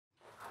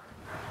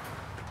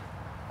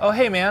Oh,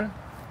 hey man,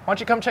 why don't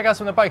you come check out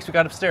some of the bikes we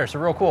got upstairs?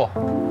 They're real cool.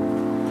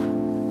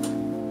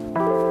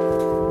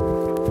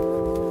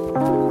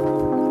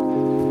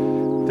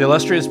 The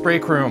illustrious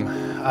break room.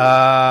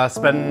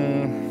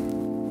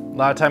 Spend a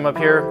lot of time up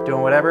here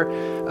doing whatever.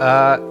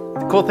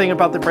 The cool thing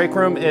about the break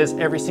room is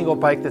every single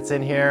bike that's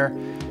in here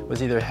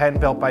was either hand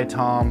built by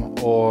Tom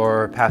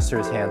or passed through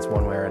his hands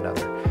one way or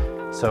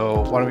another.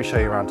 So why don't we show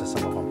you around to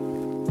some of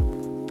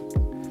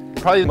them.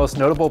 Probably the most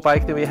notable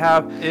bike that we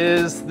have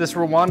is this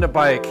Rwanda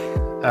bike.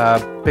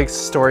 Big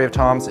story of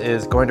Tom's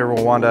is going to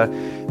Rwanda,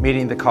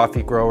 meeting the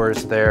coffee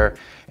growers there,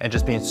 and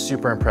just being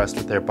super impressed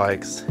with their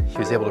bikes. He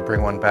was able to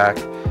bring one back.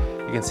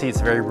 You can see it's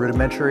very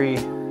rudimentary.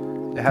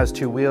 It has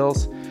 2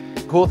 wheels.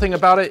 The cool thing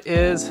about it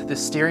is the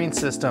steering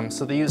system.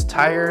 So they use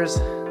tires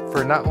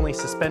for not only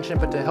suspension,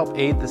 but to help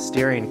aid the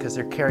steering because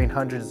they're carrying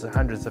hundreds and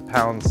hundreds of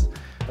pounds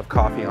of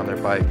coffee on their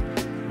bike.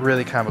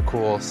 Really kind of a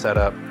cool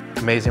setup.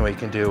 Amazing what you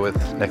can do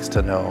with next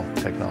to no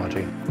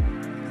technology.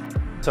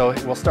 So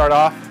we'll start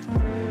off.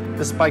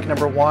 This bike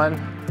number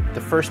 1,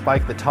 the first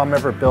bike that Tom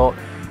ever built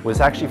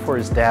was actually for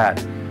his dad.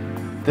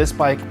 This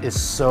bike is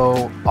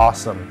so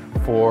awesome.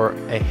 For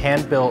a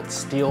hand-built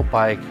steel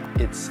bike,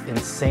 it's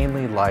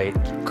insanely light,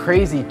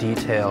 crazy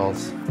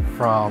details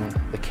from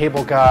the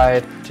cable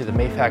guide to the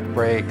Mayfac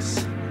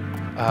brakes.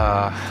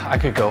 I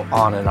could go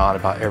on and on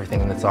about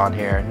everything that's on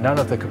here. None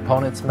of the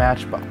components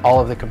match, but all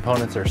of the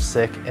components are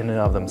sick in and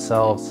of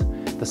themselves.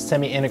 The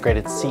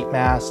semi-integrated seat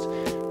mast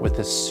with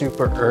this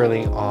super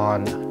early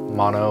on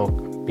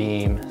mono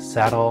beam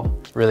saddle,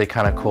 really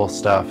kind of cool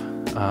stuff.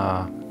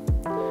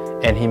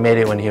 And he made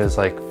it when he was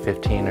like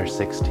 15 or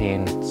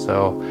 16,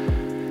 so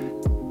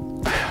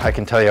I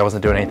can tell you I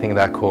wasn't doing anything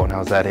that cool when I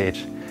was that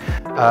age.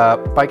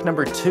 Bike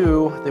number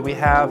 2 that we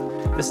have,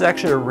 this is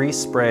actually a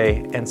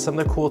respray, and some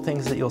of the cool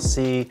things that you'll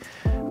see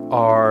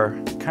are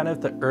kind of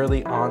the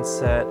early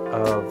onset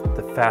of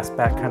the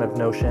fastback kind of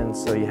notion.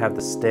 So you have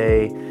the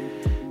stay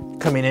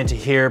coming into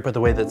here, but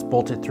the way that's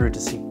bolted through to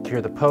secure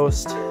the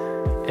post.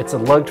 It's a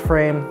lugged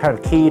frame. Kind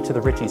of key to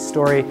the Ritchey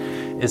story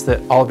is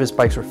that all of his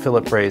bikes were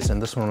Philip brazed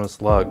and this one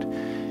was lugged.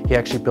 He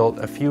actually built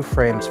a few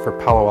frames for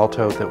Palo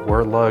Alto that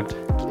were lugged.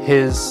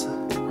 His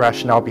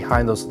rationale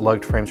behind those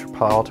lugged frames for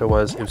Palo Alto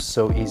was it was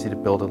so easy to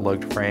build a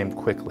lugged frame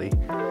quickly.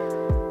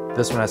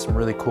 This one has some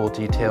really cool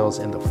details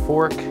in the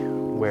fork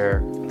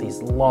where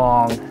these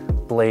long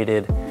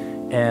bladed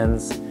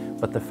ends,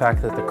 but the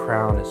fact that the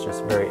crown is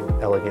just very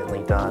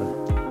elegantly done.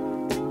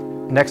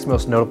 Next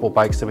most notable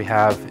bikes that we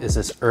have is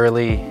this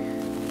early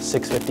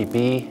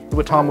 650B,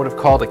 what Tom would have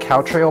called a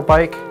cow trail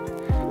bike.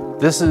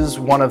 This is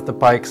one of the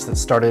bikes that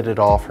started it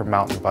all for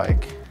mountain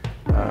bike.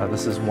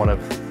 This is one of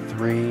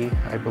 3,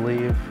 I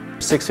believe.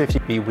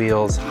 650B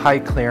wheels, high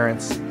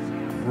clearance,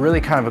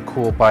 really kind of a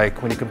cool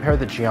bike. When you compare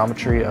the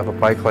geometry of a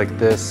bike like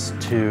this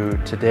to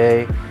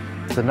today,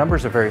 the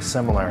numbers are very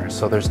similar,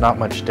 so there's not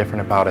much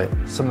different about it.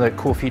 Some of the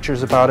cool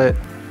features about it,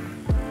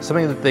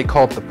 something that they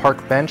called the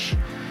park bench,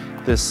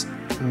 this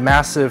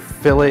massive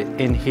fillet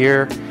in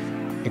here,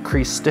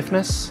 increased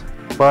stiffness,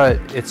 but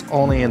it's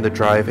only in the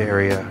drive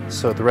area,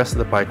 so the rest of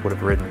the bike would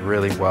have ridden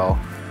really well.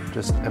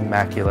 Just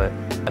immaculate.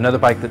 Another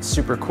bike that's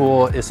super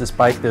cool is this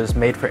bike that was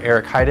made for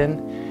Eric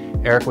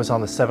Heiden. Eric was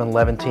on the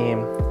 711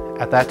 team.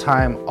 At that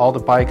time, all the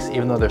bikes,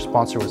 even though their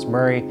sponsor was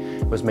Murray,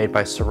 was made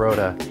by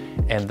Sirota,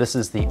 and this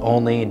is the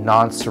only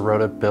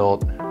non-Sirota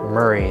built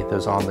Murray that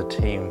was on the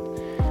team.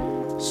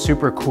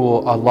 Super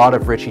cool, a lot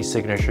of Ritchey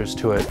signatures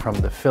to it, from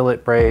the fillet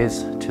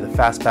braze to the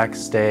fastback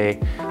stay,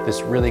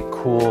 this really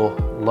cool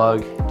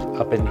lug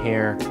up in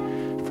here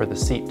for the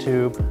seat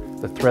tube,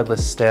 the threadless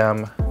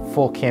stem,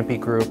 full campy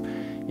group.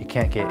 You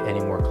can't get any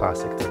more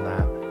classic than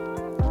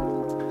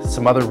that.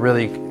 Some other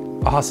really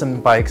awesome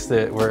bikes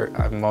that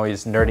I'm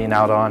always nerding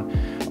out on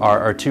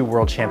are 2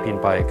 world champion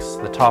bikes.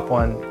 The top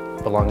one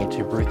belonging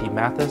to Ruthie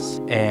Mathis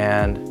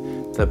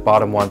and the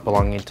bottom one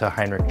belonging to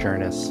Heinrich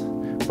Journes.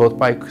 Both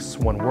bikes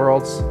won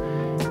worlds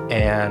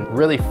and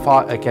really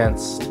fought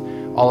against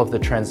all of the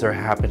trends that are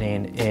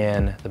happening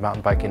in the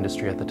mountain bike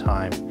industry at the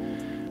time.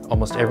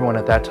 Almost everyone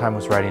at that time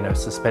was riding a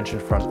suspension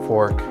front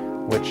fork,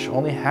 which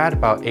only had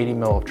about 80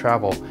 mil of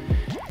travel.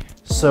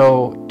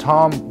 So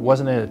Tom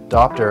wasn't an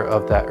adopter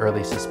of that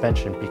early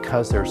suspension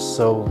because there's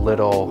so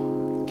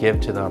little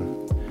give to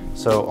them.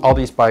 So all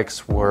these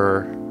bikes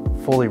were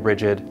fully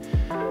rigid.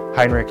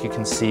 Heinrich, you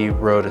can see,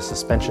 rode a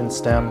suspension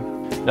stem.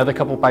 Another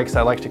couple bikes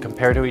I like to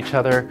compare to each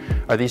other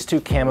are these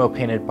 2 camo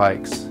painted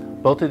bikes.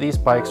 Both of these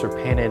bikes were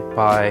painted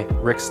by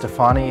Rick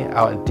Stefani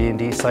out at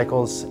D&D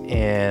Cycles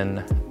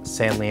in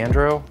San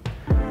Leandro,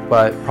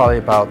 but probably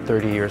about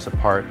 30 years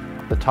apart.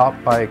 The top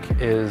bike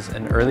is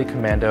an early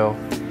Commando,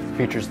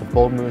 features the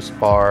Bull Moose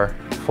bar,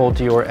 full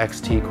Dior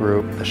XT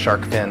group, the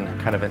shark fin,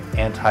 kind of an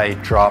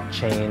anti-drop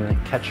chain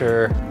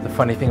catcher. The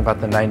funny thing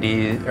about the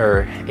 90s,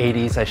 or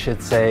 80s I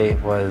should say,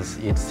 was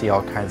you'd see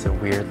all kinds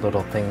of weird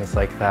little things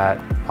like that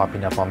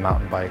popping up on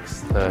mountain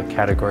bikes. The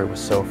category was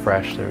so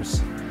fresh,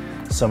 there's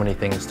so many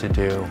things to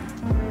do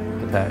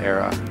in that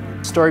era.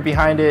 The story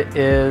behind it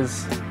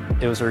is,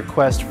 it was a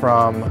request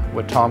from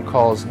what Tom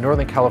calls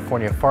Northern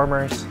California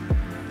farmers.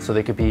 so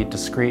they could be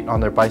discreet on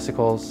their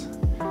bicycles.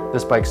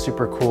 This bike's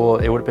super cool.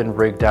 It would have been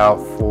rigged out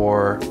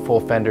for full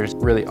fenders.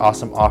 Really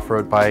awesome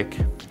off-road bike.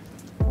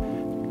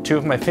 Two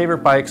of my favorite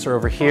bikes are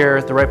over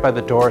here. They're right by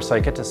the door, so I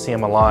get to see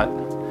them a lot.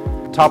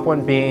 Top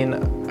one being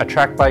a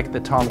track bike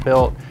that Tom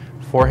built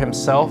for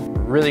himself.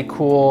 Really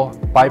cool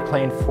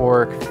biplane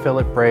fork,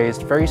 fillet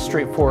brazed, very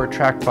straightforward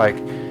track bike.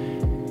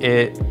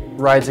 It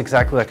rides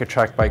exactly like a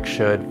track bike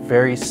should,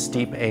 very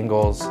steep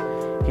angles.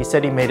 He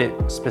said he made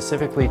it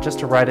specifically just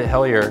to ride at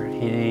Hellier.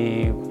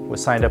 He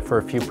was signed up for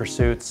a few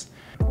pursuits.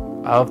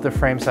 Of the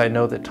frames I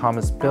know that Tom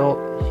has built,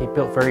 he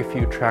built very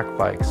few track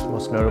bikes,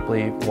 most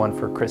notably one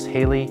for Chris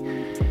Haley,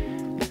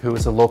 who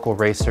is a local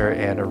racer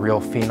and a real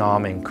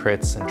phenom in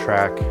crits and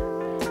track,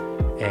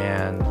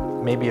 and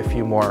maybe a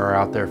few more are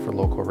out there for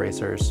local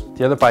racers.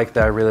 The other bike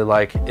that I really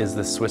like is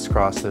the Swiss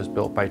Cross that was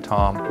built by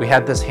Tom. We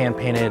had this hand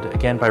painted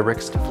again by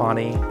Rick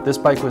Stefani. This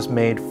bike was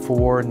made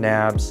for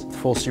nabs,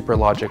 full Super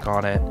Logic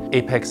on it,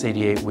 Apex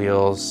 88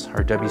 wheels,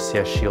 our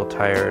WCS Shield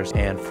tires,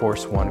 and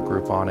Force 1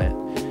 group on it.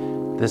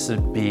 This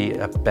would be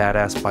a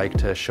badass bike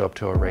to show up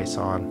to a race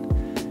on.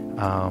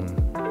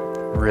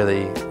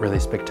 Really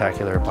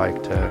spectacular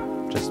bike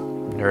to just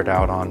nerd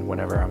out on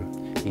whenever I'm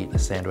eating a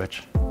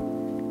sandwich.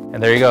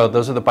 And there you go,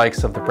 those are the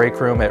bikes of the break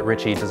room at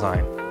Ritchey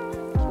Design.